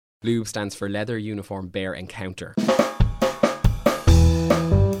LUBE stands for Leather Uniform Bear Encounter.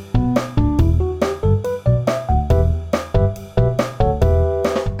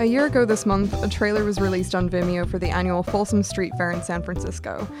 A year ago this month, a trailer was released on Vimeo for the annual Folsom Street Fair in San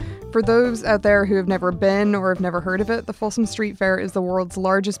Francisco. For those out there who have never been or have never heard of it, the Folsom Street Fair is the world's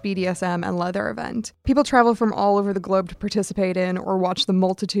largest BDSM and leather event. People travel from all over the globe to participate in or watch the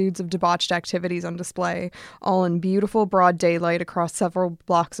multitudes of debauched activities on display, all in beautiful broad daylight across several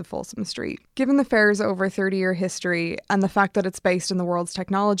blocks of Folsom Street. Given the fair's over 30-year history and the fact that it's based in the world's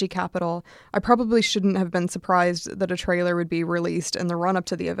technology capital, I probably shouldn't have been surprised that a trailer would be released in the run-up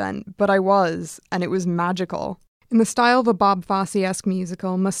to the event, but I was, and it was magical. In the style of a Bob Fosse-esque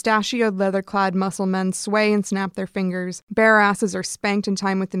musical, mustachioed, leather-clad muscle men sway and snap their fingers, bare asses are spanked in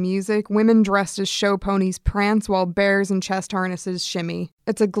time with the music, women dressed as show ponies prance while bears in chest harnesses shimmy.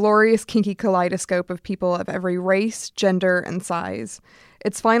 It's a glorious, kinky kaleidoscope of people of every race, gender, and size.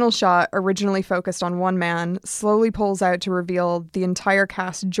 Its final shot, originally focused on one man, slowly pulls out to reveal the entire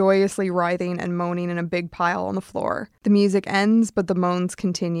cast joyously writhing and moaning in a big pile on the floor. The music ends, but the moans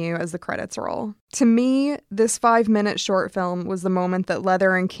continue as the credits roll. To me, this 5-minute short film was the moment that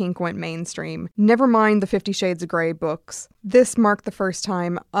leather and kink went mainstream. Never mind the 50 Shades of Grey books. This marked the first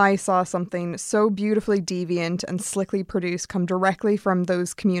time I saw something so beautifully deviant and slickly produced come directly from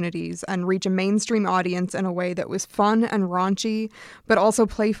those communities and reach a mainstream audience in a way that was fun and raunchy, but also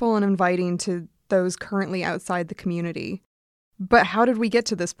playful and inviting to those currently outside the community. But how did we get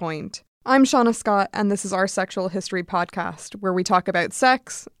to this point? I'm Shauna Scott, and this is our Sexual History Podcast, where we talk about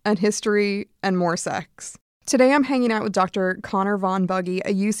sex and history and more sex. Today I'm hanging out with Dr. Conor Von Buggy,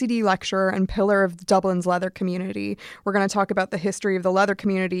 a UCD lecturer and pillar of Dublin's leather community. We're going to talk about the history of the leather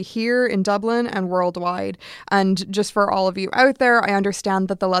community here in Dublin and worldwide. And just for all of you out there, I understand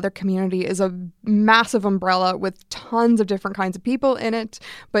that the leather community is a massive umbrella with tons of different kinds of people in it.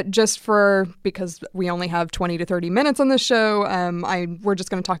 But because we only have 20 to 30 minutes on this show, we're just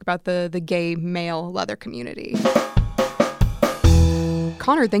going to talk about the gay male leather community.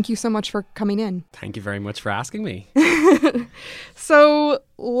 Conor, thank you so much for coming in. Thank you very much for asking me. So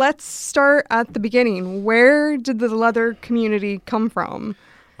let's start at the beginning. Where did the leather community come from?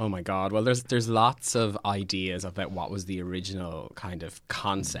 Oh my God. Well, there's lots of ideas about what was the original kind of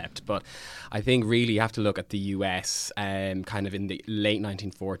concept, but I think really you have to look at the US kind of in the late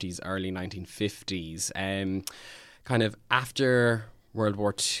 1940s, early 1950s. Kind of after World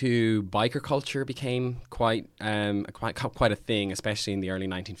War II, biker culture became quite a thing, especially in the early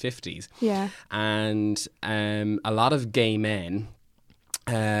 1950s. Yeah. And a lot of gay men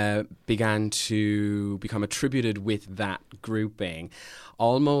began to become attributed with that grouping,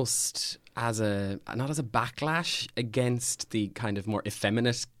 almost not as a backlash against the kind of more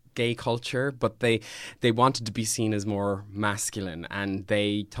effeminate gay culture, but they wanted to be seen as more masculine, and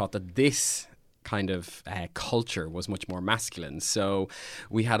they thought that this kind of culture was much more masculine. So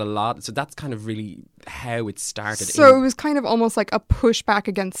we had so that's kind of really how it started. So it was kind of almost like a pushback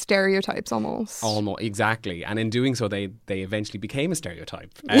against stereotypes almost, exactly. And in doing so they eventually became a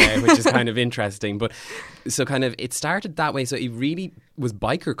stereotype, which is kind of interesting. But so kind of it started that way. So it really was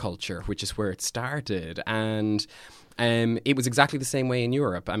biker culture, which is where it started. And it was exactly the same way in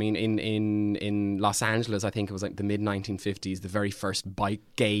Europe. I mean, in Los Angeles, I think it was like the mid-1950s, the very first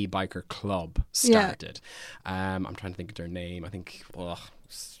gay biker club started. Yeah. I'm trying to think of their name. I think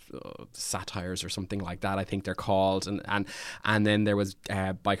Satires or something like that, I think they're called. And then there was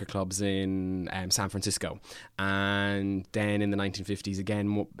biker clubs in San Francisco. And then in the 1950s,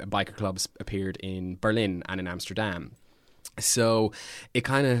 again, biker clubs appeared in Berlin and in Amsterdam. So it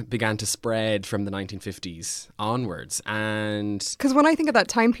kind of began to spread from the 1950s onwards. And because when I think of that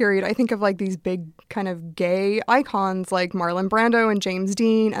time period, I think of like these big kind of gay icons like Marlon Brando and James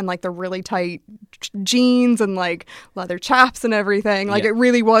Dean, and like the really tight jeans and like leather chaps and everything. Like It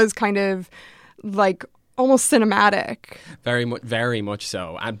really was kind of like almost cinematic. Very much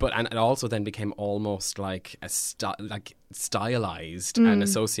so. And it also then became almost like stylized and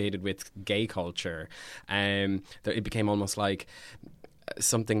associated with gay culture. It became almost like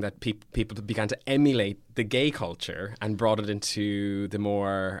something that people began to emulate the gay culture and brought it into the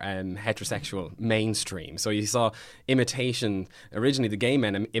more heterosexual mainstream. So you saw imitation. Originally, the gay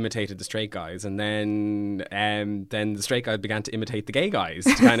men imitated the straight guys, and then the straight guys began to imitate the gay guys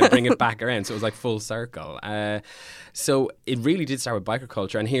to kind of bring it back around. So it was like full circle. So it really did start with biker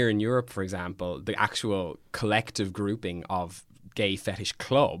culture. And here in Europe, for example, the actual collective grouping of gay fetish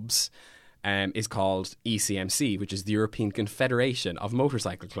clubs is called ECMC, which is the European Confederation of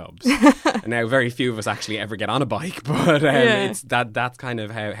Motorcycle Clubs. And now very few of us actually ever get on a bike, but it's that's kind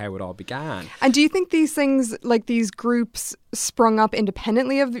of how it all began. And do you think these things, like these groups, sprung up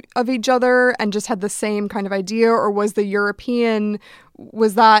independently of each other and just had the same kind of idea, or was the European,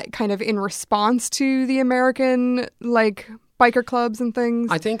 was that kind of in response to the American, like, biker clubs and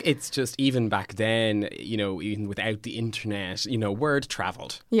things? I think it's just, even back then, you know, even without the internet, you know, word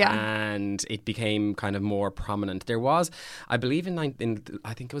travelled. Yeah. And it became kind of more prominent. There was, I believe in I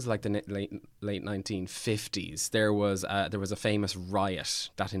think it was like the late 1950s, there was a famous riot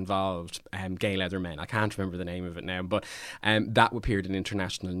that involved gay leather men. I can't remember the name of it now, but that appeared in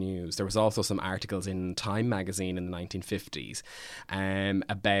international news. There was also some articles in Time magazine in the 1950s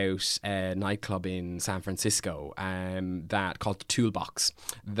about a nightclub in San Francisco that called the Toolbox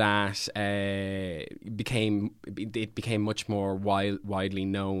that became much more widely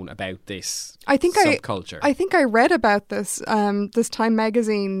known about this subculture. I think I read about this this Time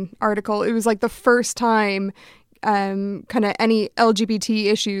magazine article. It was like the first time kind of any LGBT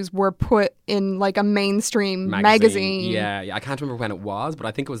issues were put in like a mainstream magazine. Yeah, I can't remember when it was, but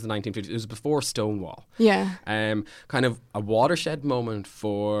I think it was the 1950s. It was before Stonewall. Yeah. Kind of a watershed moment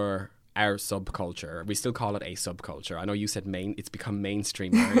for our subculture. We still call it a subculture. I know you said it's become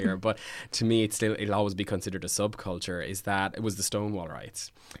mainstream earlier, but to me it'll always be considered a subculture, is that it was the Stonewall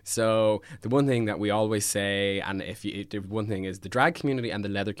riots. So the one thing that we always say, and the one thing is, the drag community and the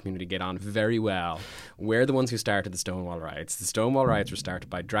leather community get on very well. We're the ones who started the Stonewall riots. The Stonewall riots were started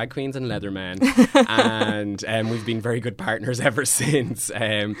by drag queens and leather men, and we've been very good partners ever since.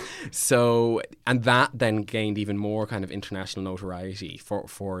 And that then gained even more kind of international notoriety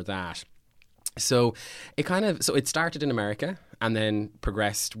for that. So it started in America and then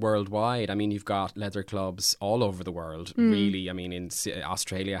progressed worldwide. I mean, you've got leather clubs all over the world, really. I mean,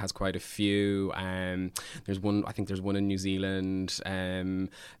 Australia has quite a few. There's one in New Zealand.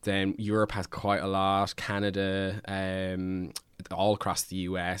 Then Europe has quite a lot. Canada, all across the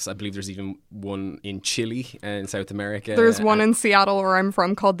US. I believe there's even one in Chile in South America. There's one in Seattle, where I'm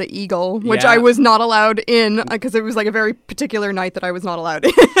from, called the Eagle, which I was not allowed in because it was like a very particular night that I was not allowed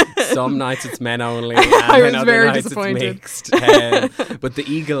in. Some nights it's men only, and I was other very nights disappointed. It's mixed. But the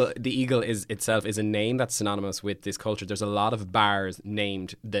Eagle itself is a name that's synonymous with this culture. There's a lot of bars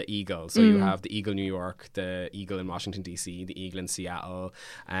named the Eagle. So you have the Eagle New York, the Eagle in Washington DC, the Eagle in Seattle,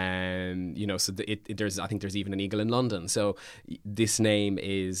 you know. So I think there's even an Eagle in London. So this name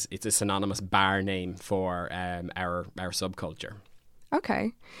it's a synonymous bar name for our subculture.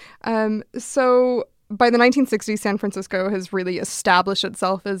 Okay, so by the 1960s, San Francisco has really established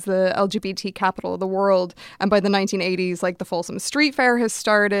itself as the LGBT capital of the world. And by the 1980s, like, the Folsom Street Fair has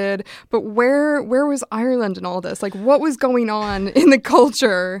started. But where was Ireland in all this? Like, what was going on in the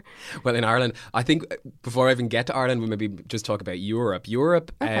culture? Well, in Ireland, I think before I even get to Ireland, we'll maybe just talk about Europe.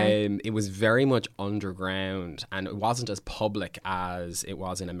 It was very much underground, and it wasn't as public as it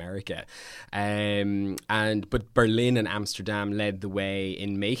was in America. But Berlin and Amsterdam led the way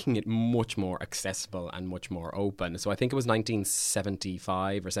in making it much more accessible and much more open. So I think it was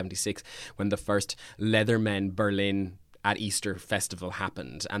 1975 or 76 when the first Leathermen Berlin at Easter festival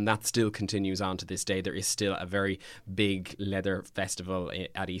happened, and that still continues on to this day. There is still a very big leather festival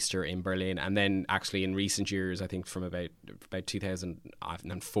at Easter in Berlin, and then actually in recent years, I think from about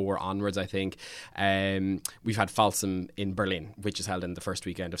 2004 onwards, I think we've had Folsom in Berlin, which is held in the first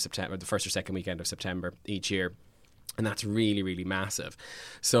weekend of September, the first or second weekend of September each year, and that's really, really massive.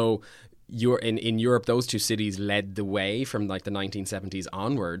 So in Europe, those two cities led the way from like the 1970s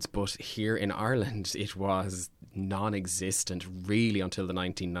onwards, but here in Ireland, it was non-existent really until the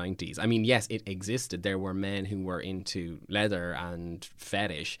 1990s. I mean, yes, it existed. There were men who were into leather and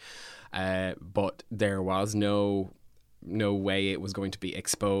fetish, but there was no way it was going to be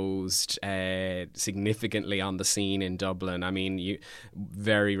exposed significantly on the scene in Dublin. I mean,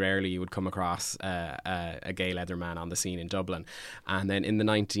 very rarely you would come across a gay leather man on the scene in Dublin. And then in the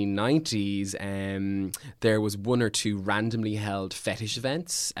 1990s, there was one or two randomly held fetish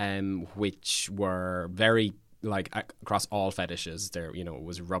events, which were very, like, across all fetishes. There, you know, it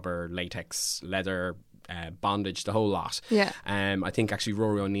was rubber, latex, leather, bondage, the whole lot. Yeah. I think actually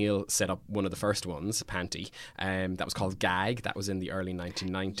Rory O'Neill set up one of the first ones, Panty, that was called Gag. That was in the early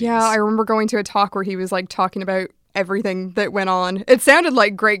 1990s. Yeah, I remember going to a talk where he was like talking about everything that went on. It sounded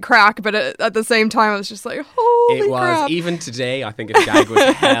like great crack, but at the same time I was just like, holy crap. Even today, I think if Gag was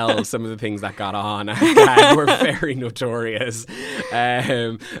hell, some of the things that got on at Gag were very notorious.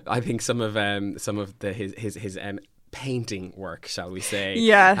 I think some of his painting work, shall we say,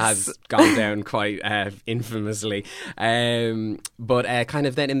 Yes. has gone down quite infamously. But kind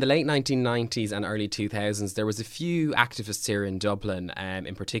of then in the late 1990s and early 2000s, there was a few activists here in Dublin,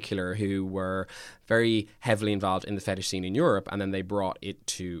 in particular, who were very heavily involved in the fetish scene in Europe, and then they brought it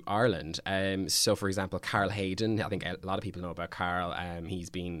to Ireland. So, for example, Carl Hayden, I think a lot of people know about Carl. He's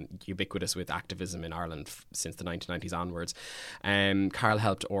been ubiquitous with activism in Ireland since the 1990s onwards. Carl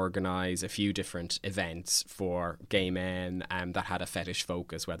helped organise a few different events for gay men that had a fetish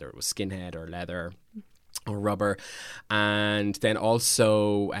focus, whether it was skinhead or leather or rubber. And then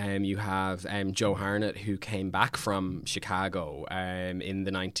also you have Joe Harnett, who came back from Chicago in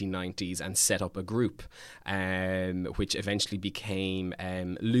the 1990s and set up a group which eventually became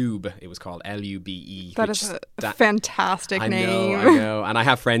Lube. It was called Lube. That is a fantastic name. I know. And I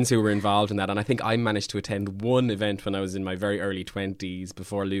have friends who were involved in that, and I think I managed to attend one event when I was in my very early 20s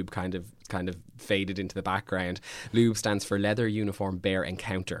before Lube kind of faded into the background. Lube stands for Leather Uniform Bear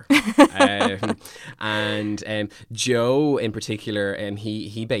Encounter. And Joe in particular,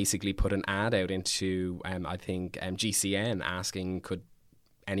 he basically put an ad out into I think GCN asking could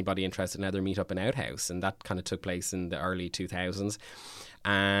anybody interested in leather meet up in Outhouse, and that kind of took place in the early 2000s.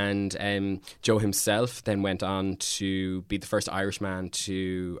 And Joe himself then went on to be the first Irishman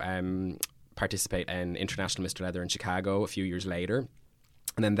to participate in International Mr. Leather in Chicago a few years later.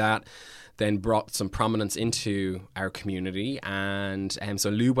 And then that then brought some prominence into our community. And so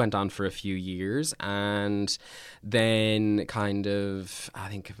Lube went on for a few years. And then kind of, I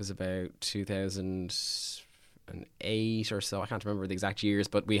think it was about 2008 or so. I can't remember the exact years.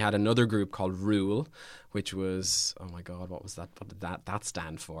 But we had another group called Rule, which was, oh my God, what was that? What did that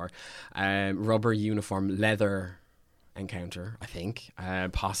stand for? Rubber Uniform Leather Encounter, I think,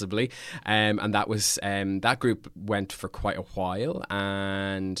 possibly, and that was that group went for quite a while,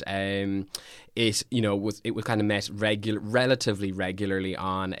 and it was kind of met relatively regularly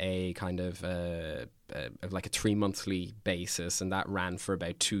on a kind of like a 3-monthly basis, and that ran for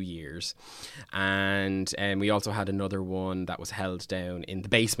about 2 years. And we also had another one that was held down in the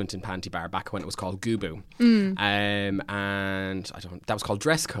basement in Panty Bar back when it was called Gubu. And that was called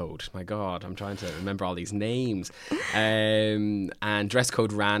Dress Code. My God, I'm trying to remember all these names. And Dress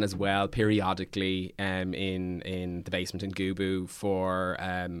Code ran as well periodically in the basement in Gubu for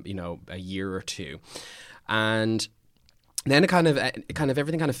a year or two. And then it kind of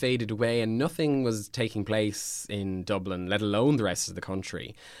everything kind of faded away, and nothing was taking place in Dublin, let alone the rest of the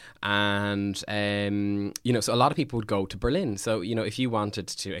country. And so a lot of people would go to Berlin. So if you wanted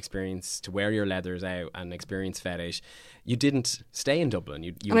to wear your leathers out and experience fetish, you didn't stay in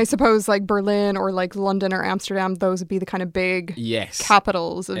Dublin. And I suppose like Berlin or like London or Amsterdam, those would be the kind of big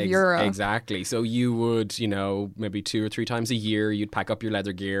capitals of Europe. Exactly. So you would, maybe 2 or 3 times a year, you'd pack up your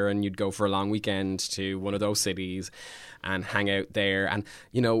leather gear and you'd go for a long weekend to one of those cities and hang out there. And,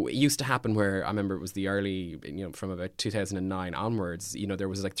 it used to happen where, I remember it was the early, from about 2009 onwards, there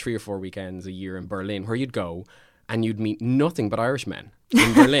was like 3 or 4 weekends a year in Berlin where you'd go and you'd meet nothing but Irishmen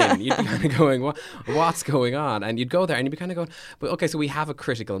in Berlin. You'd be kind of going, what's going on? And you'd go there and you'd be kind of going, but okay, so we have a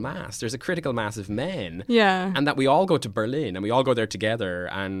critical mass. There's a critical mass of men. Yeah. And that we all go to Berlin and we all go there together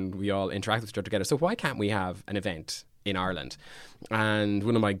and we all interact with each other together. So why can't we have an event in Ireland? And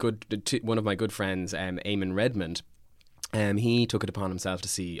one of my good friends, Eamon Redmond, he took it upon himself to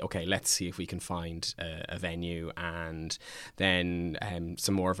see, okay, let's see if we can find a venue. And then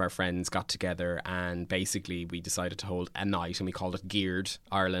some more of our friends got together and basically we decided to hold a night and we called it Geared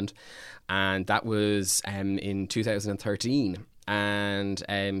Ireland. And that was in 2013.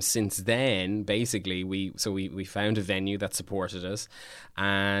 And since then, basically, we found a venue that supported us.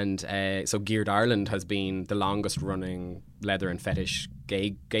 And so Geared Ireland has been the longest running leather and fetish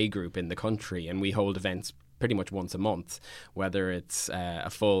gay group in the country. And we hold events pretty much once a month, whether it's a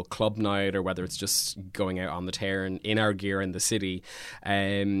full club night or whether it's just going out on the tear in our gear in the city.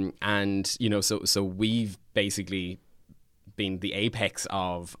 So we've basically been the apex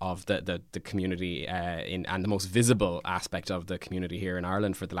of the community and the most visible aspect of the community here in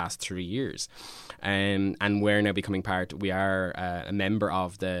Ireland for the last 3 years. And we're now becoming we are a member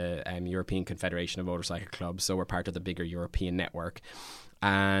of the European Confederation of Motorcycle Clubs, so we're part of the bigger European network.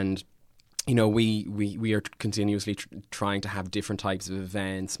 And we are continuously trying to have different types of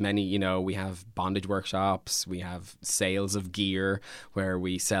events. Many, we have bondage workshops, we have sales of gear where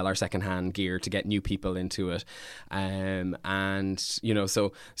we sell our secondhand gear to get new people into it.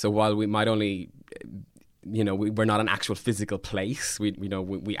 So while we might only, we're not an actual physical place.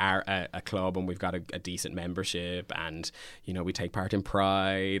 We are a club and we've got a decent membership, and we take part in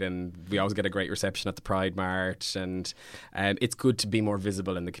Pride and we always get a great reception at the Pride March, and it's good to be more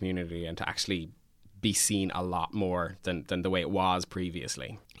visible in the community and to actually be seen a lot more than the way it was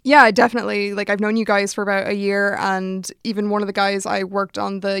previously. Yeah, definitely. Like, I've known you guys for about a year, and even one of the guys I worked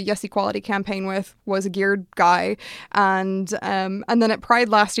on the Yes Equality campaign with was a geared guy. And then at Pride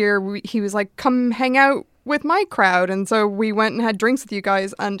last year, he was like, come hang out with my crowd. And so we went and had drinks with you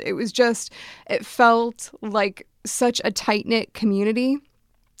guys, and it felt like such a tight-knit community.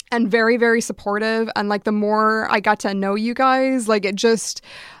 And very, very supportive. And like the more I got to know you guys, like it just,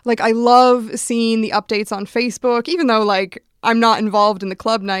 like I love seeing the updates on Facebook, even though like I'm not involved in the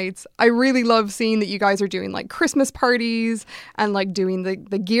club nights. I really love seeing that you guys are doing like Christmas parties and like doing the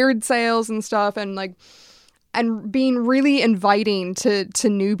geared sales and stuff, and being really inviting to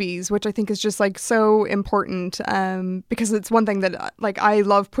newbies, which I think is just like so important, because it's one thing that like I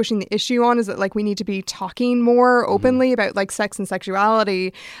love pushing the issue on, is that like we need to be talking more openly about like sex and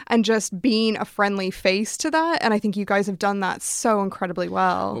sexuality and just being a friendly face to that. And I think you guys have done that so incredibly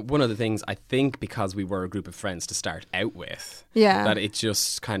well. One of the things, I think, because we were a group of friends to start out with, that it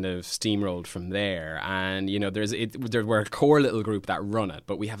just kind of steamrolled from there. And you know, we're a core little group that run it,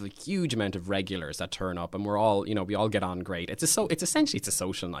 but we have a huge amount of regulars that turn up, and we all get on great. It's essentially a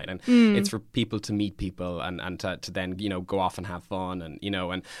social night, and it's for people to meet people and to then, you know, go off and have fun, and you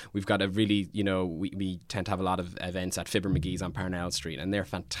know, and we've got a really, you know, we tend to have a lot of events at Fibber McGee's on Parnell Street, and they're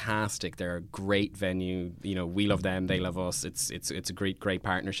fantastic. They're a great venue. You know, we love them, they love us. It's a great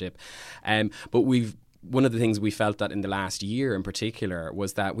partnership. But one of the things we felt that in the last year in particular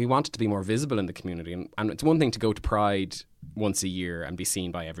was that we wanted to be more visible in the community. And it's one thing to go to Pride once a year and be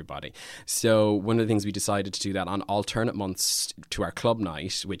seen by everybody. So one of the things we decided to do that on alternate months to our club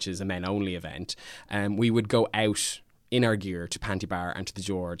night, which is a men-only event, we would go out in our gear to Panty Bar and to the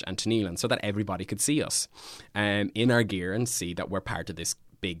George and to Neelan, so that everybody could see us in our gear and see that we're part of this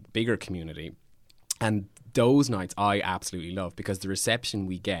bigger community. And those nights I absolutely love, because the reception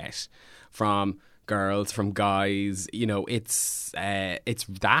we get from girls, from guys, you know, that's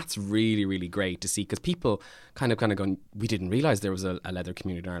really, really great to see, because people kind of going, we didn't realise there was a leather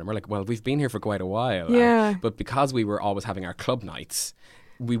community in Ireland. We're like, well, we've been here for quite a while. Yeah. But because we were always having our club nights,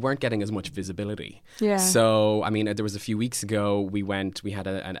 we weren't getting as much visibility. Yeah. So, I mean, there was a few weeks ago, we had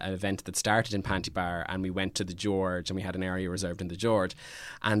an event that started in Panty Bar, and we went to the George, and we had an area reserved in the George,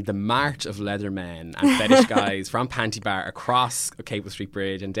 and the march of leather men and fetish guys from Panty Bar across Capel Street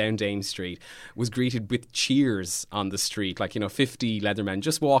Bridge and down Dame Street was greeted with cheers on the street, like, you know, 50 leather men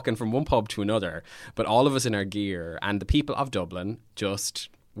just walking from one pub to another, but all of us in our gear, and the people of Dublin just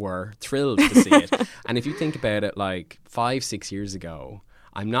were thrilled to see it. And if you think about it, like 5-6 years ago,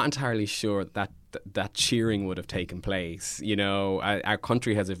 I'm not entirely sure that cheering would have taken place. You know, our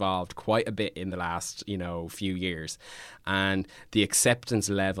country has evolved quite a bit in the last, you know, few years, and the acceptance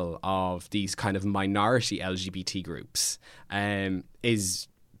level of these kind of minority LGBT groups is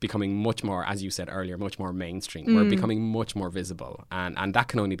becoming much more, as you said earlier, much more mainstream. We're becoming much more visible, and that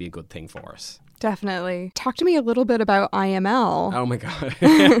can only be a good thing for us. Definitely. Talk to me a little bit about IML. Oh my God.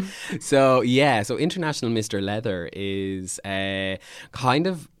 So International Mr. Leather is kind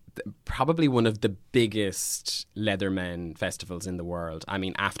of probably one of the biggest Leathermen festivals in the world. I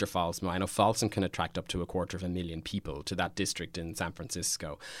mean, after Folsom. I know Folsom can attract up to 250,000 people to that district in San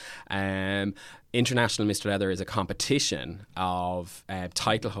Francisco. International Mr. Leather is a competition of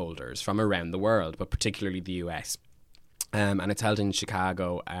title holders from around the world, but particularly the US. And it's held in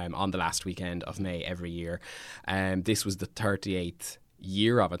Chicago on the last weekend of May every year. This was the 38th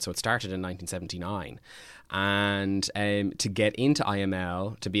year of it, so it started in 1979. And to get into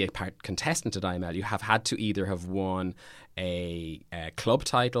IML, to be a contestant at IML, you have had to either have won a club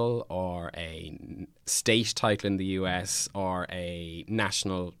title or a state title in the US or a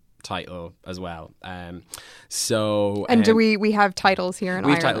national title as well. Do we have titles here in Ireland?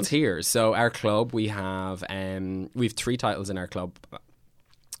 We have titles here. So our club, we have 3 titles in our club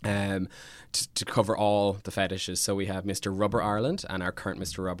to cover all the fetishes. So we have Mr. Rubber Ireland, and our current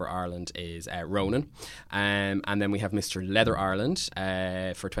Mr. Rubber Ireland is Ronan. And then we have Mr. Leather Ireland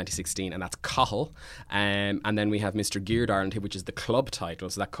for 2016, and that's Cahill. And then we have Mr. Geared Ireland, which is the club title,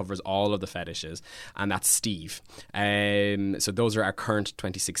 so that covers all of the fetishes, and that's Steve. So those are our current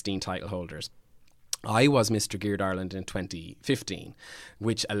 2016 title holders. I was Mr. Geared Ireland in 2015,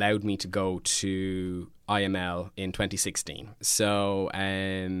 which allowed me to go to IML in 2016. So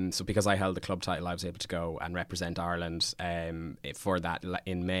because I held the club title, I was able to go and represent Ireland for that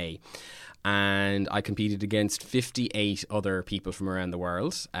in May. And I competed against 58 other people from around the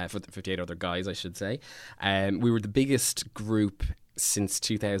world, 58 other guys, I should say. We were the biggest group since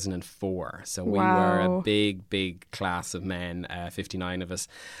 2004, so we were a big class of men, 59 of us,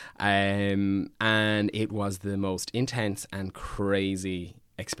 and it was the most intense and crazy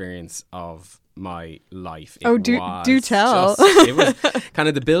experience of my life. Do tell. It was kind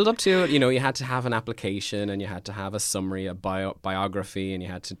of the build up to it. You know, you had to have an application, and you had to have a summary, a biography, and you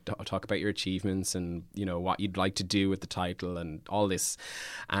had to talk about your achievements and, you know, what you'd like to do with the title and all this.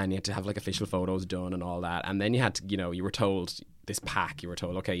 And you had to have like official photos done and all that. And then you had to, you know, you were told this pack. You were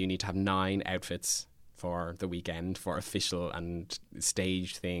told, okay, you need to have 9 outfits for the weekend for official and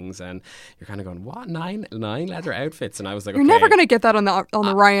staged things, and you're kind of going, what, 9 leather outfits? And I was like, you're never going to get that on the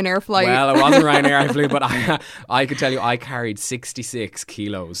Ryanair flight. Well, it wasn't Ryanair I flew, but I could tell you I carried 66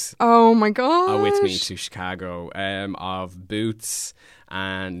 kilos oh my god with me to Chicago, of boots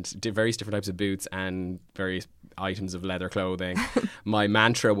and various different types of boots and various items of leather clothing. My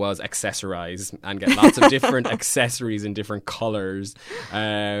mantra was accessorize and get lots of different accessories in different colours.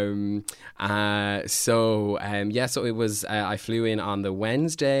 So it was, I flew in on the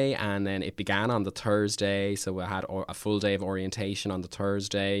Wednesday, and then it began on the Thursday. So we had a full day of orientation on the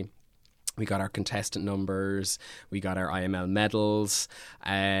Thursday. We got our contestant numbers, we got our IML medals,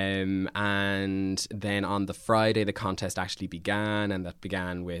 and then on the Friday the contest actually began, and that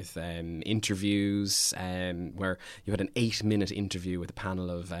began with interviews, where you had an 8-minute interview with a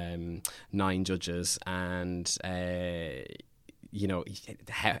panel of 9 judges, and you know,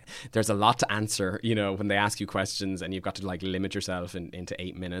 there's a lot to answer, you know, when they ask you questions, and you've got to like limit yourself into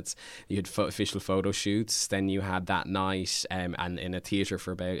 8 minutes. You had official photo shoots. Then you had that night, and in a theatre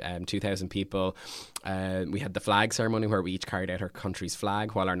for about 2,000 people. We had the flag ceremony where we each carried out our country's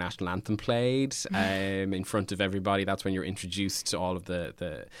flag while our national anthem played in front of everybody. That's when you're introduced to all of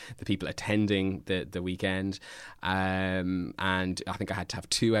the people attending the weekend. And I think I had to have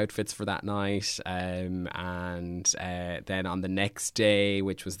 2 outfits for that night. And then on the next day,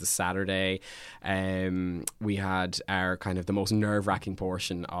 which was the Saturday, we had our kind of the most nerve-wracking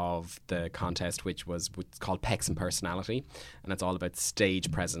portion of the contest, which was what's called Pecs and Personality, and it's all about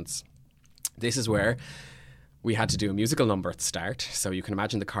stage presence. This is where we had to do a musical number at the start. So you can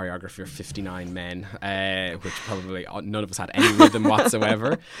imagine the choreography of 59 men, which probably none of us had any rhythm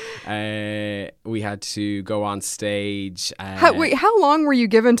whatsoever. We had to go on stage. How long were you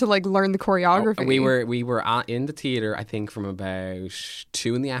given to like learn the choreography? We were in the theatre, I think, from about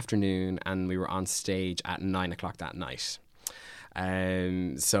 2 p.m, and we were on stage at 9 o'clock that night.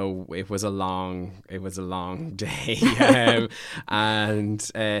 So it was a long day,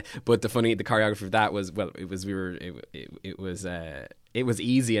 but the choreography of that was, well, it was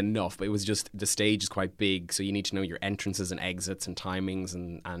easy enough, but it was just the stage is quite big, so you need to know your entrances and exits and timings,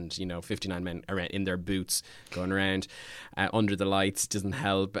 and you know, 59 men are in their boots going around under the lights doesn't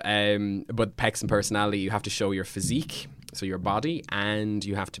help. But Pecs and Personality, you have to show your physique, so your body, and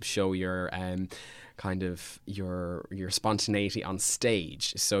you have to show your kind of your spontaneity on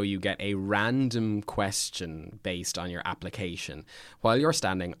stage. So you get a random question based on your application while you're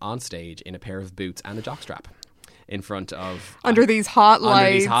standing on stage in a pair of boots and a jockstrap in front of under these hot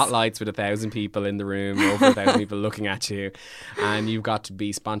lights with 1,000 people in the room, over 1,000 people looking at you, and you've got to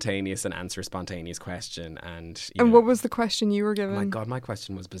be spontaneous and answer a spontaneous question. And what was the question you were given? Oh my God, my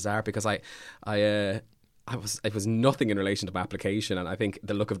question was bizarre because it was nothing in relation to my application, and I think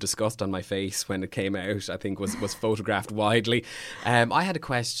the look of disgust on my face when it came out, I think, was photographed widely. I had a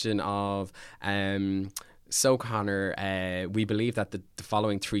question of, so Conor, we believe that the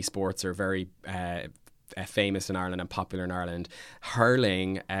following 3 sports are very famous in Ireland and popular in Ireland: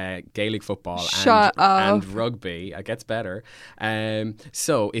 hurling, Gaelic football, and rugby. It gets better.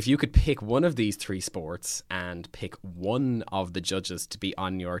 So if you could pick one of these 3 sports and pick one of the judges to be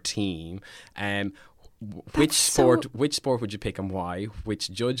on your team, which sport would you pick and why? Which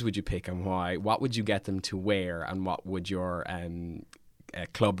judge would you pick and why? What would you get them to wear, and what would your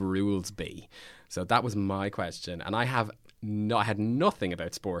club rules be? So that was my question, and I had nothing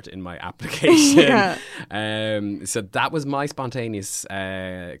about sport in my application. So that was my spontaneous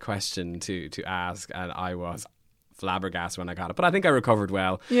question to ask, and I was flabbergasted when I got it, but I think I recovered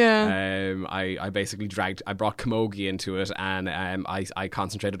well. I basically I brought camogie into it, and I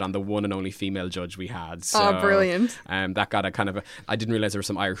concentrated on the one and only female judge we had. So, brilliant. That got a kind of I didn't realise there were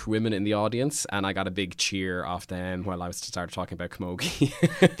some Irish women in the audience, and I got a big cheer off them while I started talking about camogie.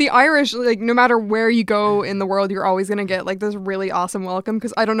 The Irish, like, no matter where you go in the world, you're always going to get like this really awesome welcome,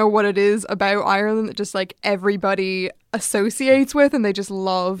 because I don't know what it is about Ireland that just like everybody associates with and they just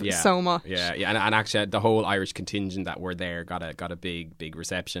love so much. And actually the whole Irish contingent that were there got a big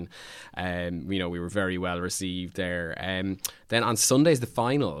reception. We were very well received there. Then on Sunday's the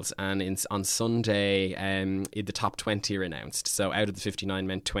finals, and on Sunday the top 20 are announced. So out of the 59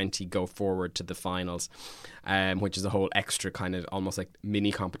 men, 20 go forward to the finals, which is a whole extra kind of almost like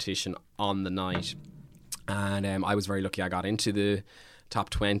mini competition on the night. And I was very lucky. I got into the top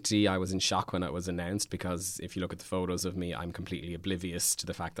 20, I was in shock when it was announced, because if you look at the photos of me, I'm completely oblivious to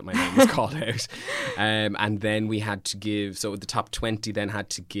the fact that my name was called out. And then we had to give, so the top 20 then had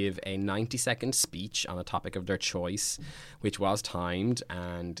to give a 90-second speech on a topic of their choice, which was timed,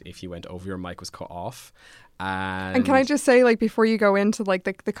 and if you went over, your mic was cut off. And can I just say, like, before you go into like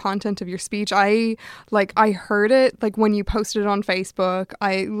the content of your speech, I heard it like when you posted it on Facebook.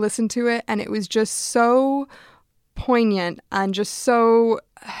 I listened to it, and it was just so poignant and just so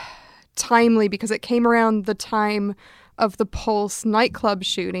timely, because it came around the time of the Pulse nightclub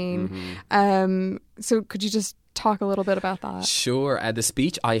shooting. So could you just talk a little bit about that? Sure. The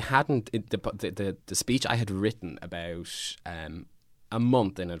speech I hadn't the speech I had written about a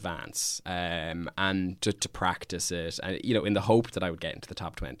month in advance, and to practice it, you know, in the hope that I would get into the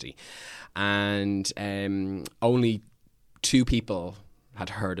top 20. And only 2 people had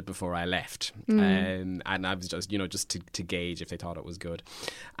heard it before I left. And I was just, you know, just to gauge if they thought it was good.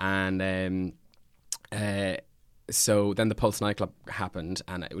 And so then the Pulse nightclub happened,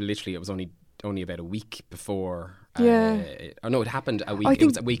 and it was only about a week before. It happened a week. It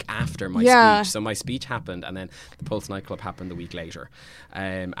was a week after my speech. So my speech happened, and then the Pulse nightclub happened the week later.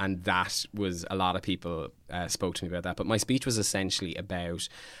 And that was, a lot of people spoke to me about that. But my speech was essentially about,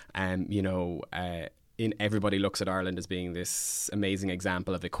 everybody looks at Ireland as being this amazing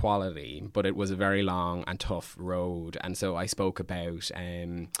example of equality, but it was a very long and tough road. And so I spoke about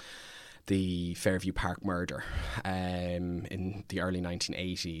the Fairview Park murder in the early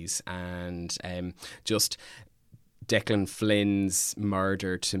 1980s, and just Declan Flynn's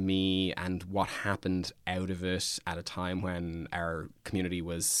murder to me, and what happened out of it at a time when our community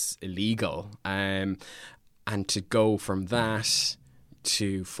was illegal, and to go from that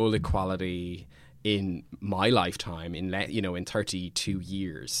to full equality in my lifetime, in 32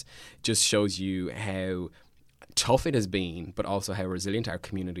 years, just shows you how tough it has been, but also how resilient our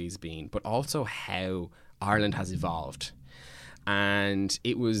community has been, but also how Ireland has evolved. And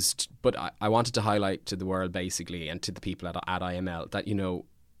it was, but I wanted to highlight to the world, basically, and to the people at IML, that, you know,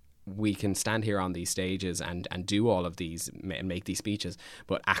 we can stand here on these stages and do all of these and make these speeches,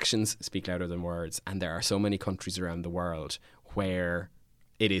 but actions speak louder than words. And there are so many countries around the world where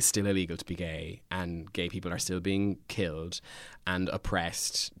it is still illegal to be gay, and gay people are still being killed and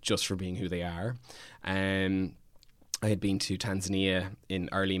oppressed just for being who they are. I had been to Tanzania in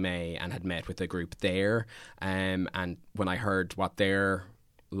early May and had met with a group there. And when I heard what their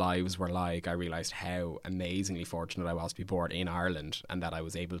lives were like, I realised how amazingly fortunate I was to be born in Ireland, and that I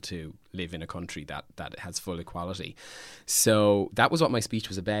was able to live in a country that has full equality. So that was what my speech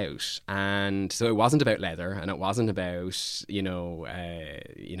was about. And so it wasn't about leather, and it wasn't about,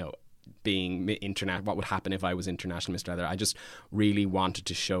 being internet. What would happen if I was International Mr. Leather? I just really wanted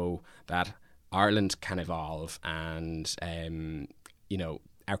to show that Ireland can evolve, and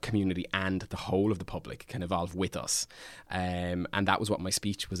our community and the whole of the public can evolve with us, and that was what my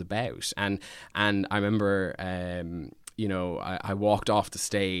speech was about. And I remember, I walked off the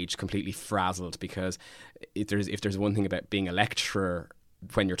stage completely frazzled, because if there's one thing about being a lecturer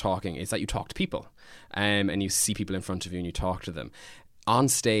when you're talking, is that you talk to people, and you see people in front of you and you talk to them. On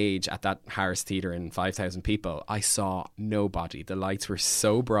stage at that Harris Theatre in 5,000 people, I saw nobody. The lights were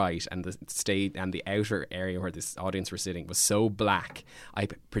so bright, and the stage and the outer area where this audience were sitting was so black, I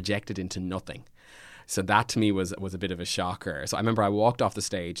projected into nothing. So that to me was a bit of a shocker. So I remember I walked off the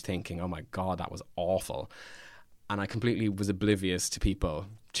stage thinking, oh my God, that was awful. And I completely was oblivious to people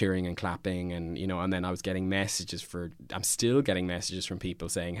cheering and clapping, and and then I was getting I'm still getting messages from people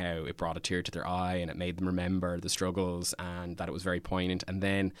saying how it brought a tear to their eye and it made them remember the struggles, and that it was very poignant. And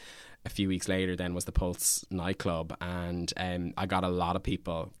then a few weeks later then was the Pulse nightclub, and I got a lot of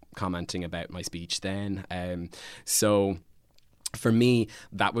people commenting about my speech then. So for me,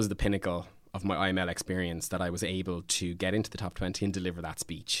 that was the pinnacle of my IML experience, that I was able to get into the top 20 and deliver that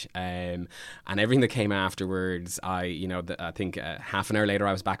speech. And everything that came afterwards, I think half an hour later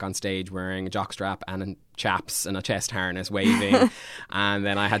I was back on stage wearing a jockstrap and chaps and a chest harness, waving. And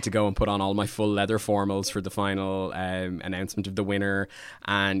then I had to go and put on all my full leather formals for the final announcement of the winner.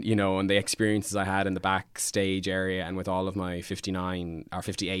 And, and the experiences I had in the backstage area, and with all of my 59 or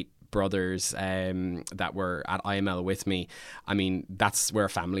 58 brothers that were at IML with me. I mean, we're a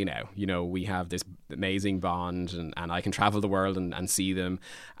family now. We have this amazing bond, and I can travel the world and see them.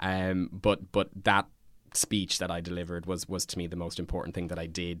 But that speech that I delivered was to me the most important thing that I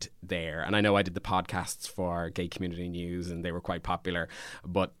did there. And I know I did the podcasts for Gay Community News, and they were quite popular.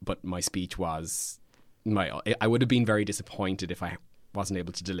 But my speech was I would have been very disappointed if I wasn't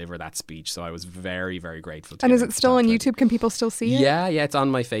able to deliver that speech. So I was very, very grateful to And him is it still on YouTube? Can people still see it? Yeah, it's on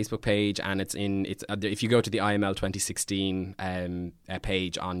my Facebook page, and it's if you go to the IML 2016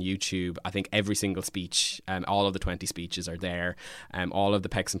 page on YouTube, I think every single speech, all of the 20 speeches are there. All of the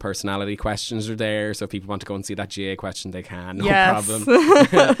pecs and personality questions are there. So if people want to go and see that GA question, they can. No problem.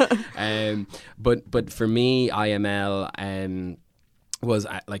 But for me, IML was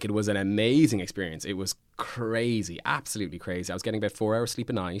like, it was an amazing experience. It was crazy, absolutely crazy. I was getting about 4 hours sleep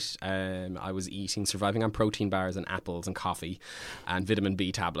a night. I was surviving on protein bars and apples and coffee and vitamin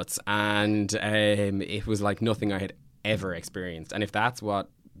B tablets, and it was like nothing I had ever experienced. And if that's what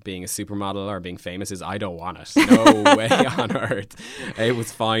being a supermodel or being famous is, I don't want it. No way on earth. It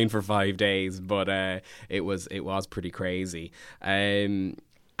was fine for 5 days, but it was pretty crazy.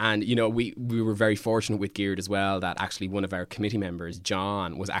 And, you know, we were very fortunate with Geared as well that actually one of our committee members,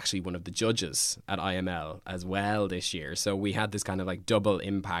 John, was actually one of the judges at IML as well this year. So we had this kind of like double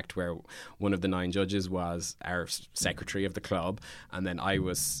impact where one of the 9 judges was our secretary of the club, and then I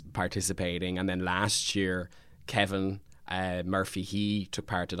was participating. And then last year, Kevin Murphy, he took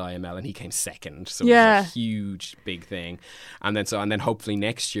part at IML and he came second, so it was a huge big thing. And then hopefully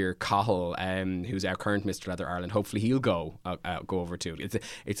next year, Cahill, who's our current Mr. Leather Ireland, hopefully he'll go over to it.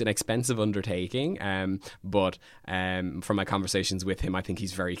 It's an expensive undertaking, but from my conversations with him, I think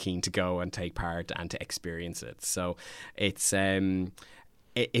he's very keen to go and take part and to experience it. So it's a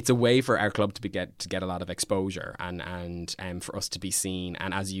way for our club to get a lot of exposure and for us to be seen.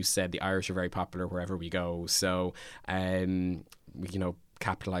 And as you said, the Irish are very popular wherever we go. So,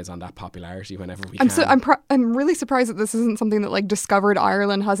 capitalise on that popularity whenever we can. I'm really surprised that this isn't something that like Discovered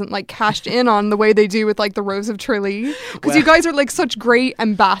Ireland hasn't like cashed in on the way they do with like the Rose of Tralee, because you guys are like such great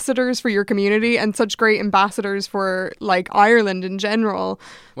ambassadors for your community and such great ambassadors for like Ireland in general.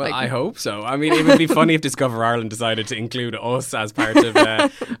 Well, I hope so. I mean, it would be funny if Discover Ireland decided to include us as part of their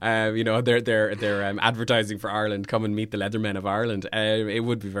advertising for Ireland. Come and meet the Leathermen of Ireland. It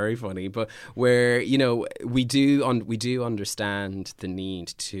would be very funny. But where we do understand the need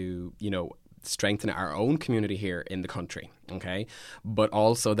to strengthen our own community here in the country, okay, but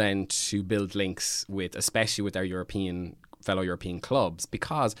also then to build links especially with our fellow European clubs,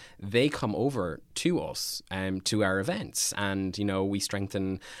 because they come over to us to our events, and we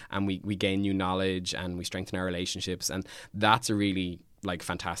strengthen and we gain new knowledge and we strengthen our relationships, and that's a really like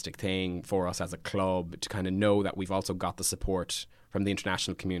fantastic thing for us as a club to kind of know that we've also got the support from the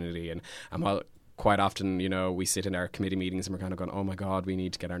international community. And while quite often, we sit in our committee meetings and we're kind of going, oh my God, we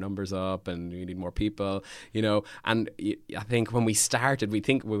need to get our numbers up and we need more people, And I think when we started,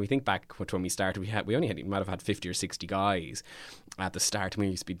 when we think back to when we started, we might have had 50 or 60 guys at the start. We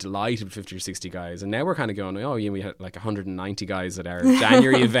used to be delighted with 50 or 60 guys. And now we're kind of going, we had like 190 guys at our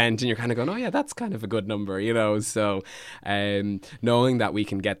January event. And you're kind of going, oh yeah, that's kind of a good number, So knowing that we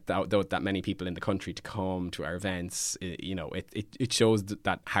can get that many people in the country to come to our events, it shows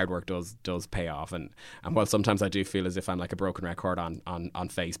that hard work does pay off. And while sometimes I do feel as if I'm like a broken record on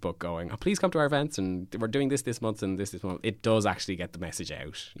Facebook going, oh, please come to our events and we're doing this month and this month, it does actually get the message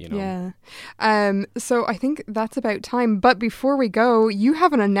out, Yeah. So I think that's about time. But before we go, you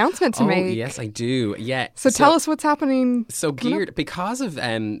have an announcement to make. Yes, I do. Yeah. So tell us what's happening. So Geared, because of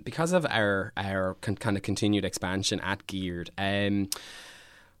our kind of continued expansion at Geared,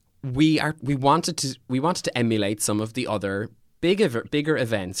 we wanted to emulate some of the other bigger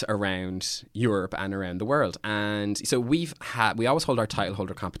events around Europe and around the world. And so we always hold our title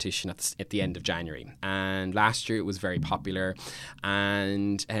holder competition at the end of January, and last year it was very popular,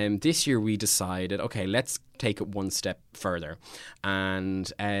 and this year we decided, okay, let's take it one step further.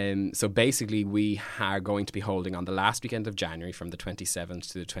 And so basically we are going to be holding on the last weekend of January, from the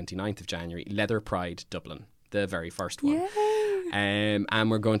 27th to the 29th of January, Leather Pride Dublin, the very first one. Yay.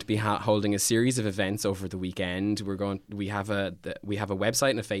 And we're going to be holding a series of events over the weekend. We have a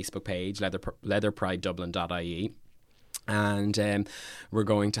website and a Facebook page, leatherpridedublin.ie. And we're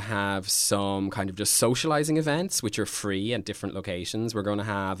going to have some kind of just socialising events, which are free at different locations. We're going to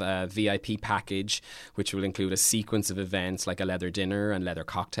have a VIP package, which will include a sequence of events like a leather dinner and leather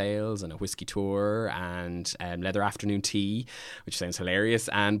cocktails and a whiskey tour and leather afternoon tea, which sounds hilarious,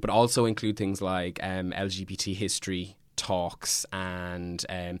 but also include things like LGBT history talks and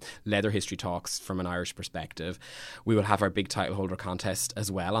leather history talks from an Irish perspective. We will have our big title holder contest as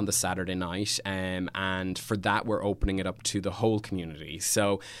well on the Saturday night, and for that we're opening it up to the whole community.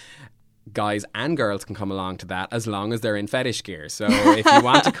 So guys and girls can come along to that as long as they're in fetish gear. So if you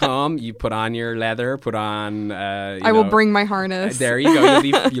want to come, you put on your leather, put on I will bring my harness. There you go.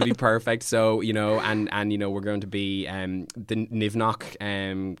 You'll be perfect. So, and we're going to be the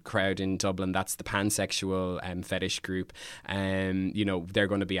Nivnock crowd in Dublin. That's the pansexual fetish group. They're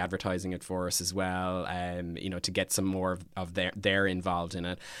going to be advertising it for us as well, to get some more of their involved in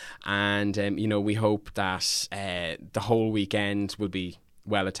it. And we hope that the whole weekend will be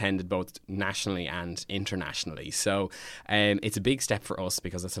well attended both nationally and internationally. So it's a big step for us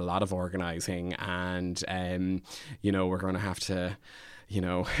because it's a lot of organising, and we're going to have to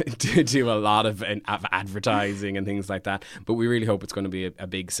do a lot of advertising and things like that. But we really hope it's going to be a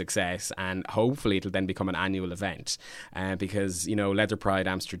big success, and hopefully it'll then become an annual event because Leather Pride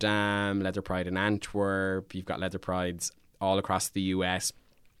Amsterdam, Leather Pride in Antwerp, you've got Leather Prides all across the US.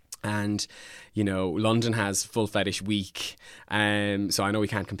 And, London has Full Fetish Week, so I know we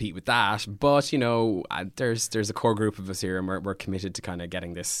can't compete with that. But, there's a core group of us here, and we're committed to kind of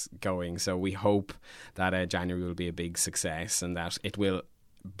getting this going. So we hope that January will be a big success and that it will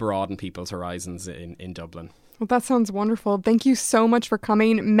broaden people's horizons in Dublin. Well, that sounds wonderful. Thank you so much for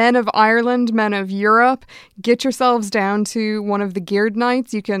coming. Men of Ireland, Men of Europe, get yourselves down to one of the Geared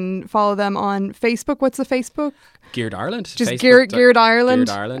Nights. You can follow them on Facebook. What's the Facebook? Geared Ireland. Just Geared Ireland.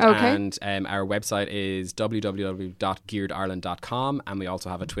 Geared Ireland. Okay. And our website is www.gearedireland.com, and we also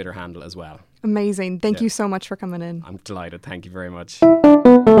have a Twitter handle as well. Amazing. Thank you so much for coming in. I'm delighted. Thank you very much.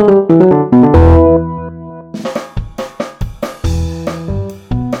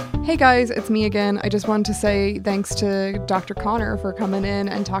 Hey guys, it's me again. I just wanted to say thanks to Dr. Connor for coming in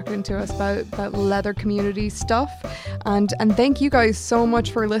and talking to us about leather community stuff. And thank you guys so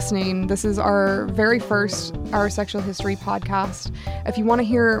much for listening. This is our very first Our Sexual History podcast. If you want to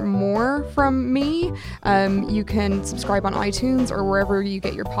hear more from me, you can subscribe on iTunes or wherever you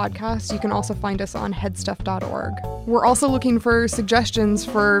get your podcasts. You can also find us on headstuff.org. We're also looking for suggestions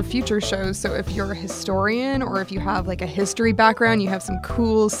for future shows. So if you're a historian or if you have like a history background, you have some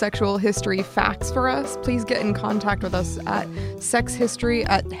cool sexual history facts for us, please get in contact with us at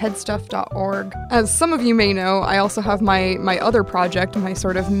sexhistory@headstuff.org. As some of you may know, I also have my other project. My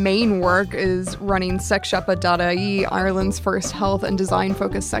sort of main work is running sexshoppa.ie, Ireland's first health and design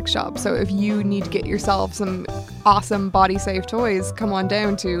focused sex shop. So if you need to get yourself some awesome body safe toys, come on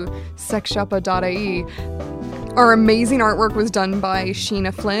down to sexshoppa.ie. Our amazing artwork was done by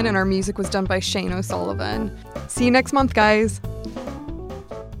Sheena Flynn and our music was done by Shane O'Sullivan. See you next month, guys.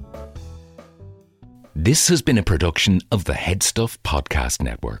 This has been a production of the Headstuff Podcast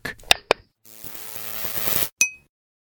Network.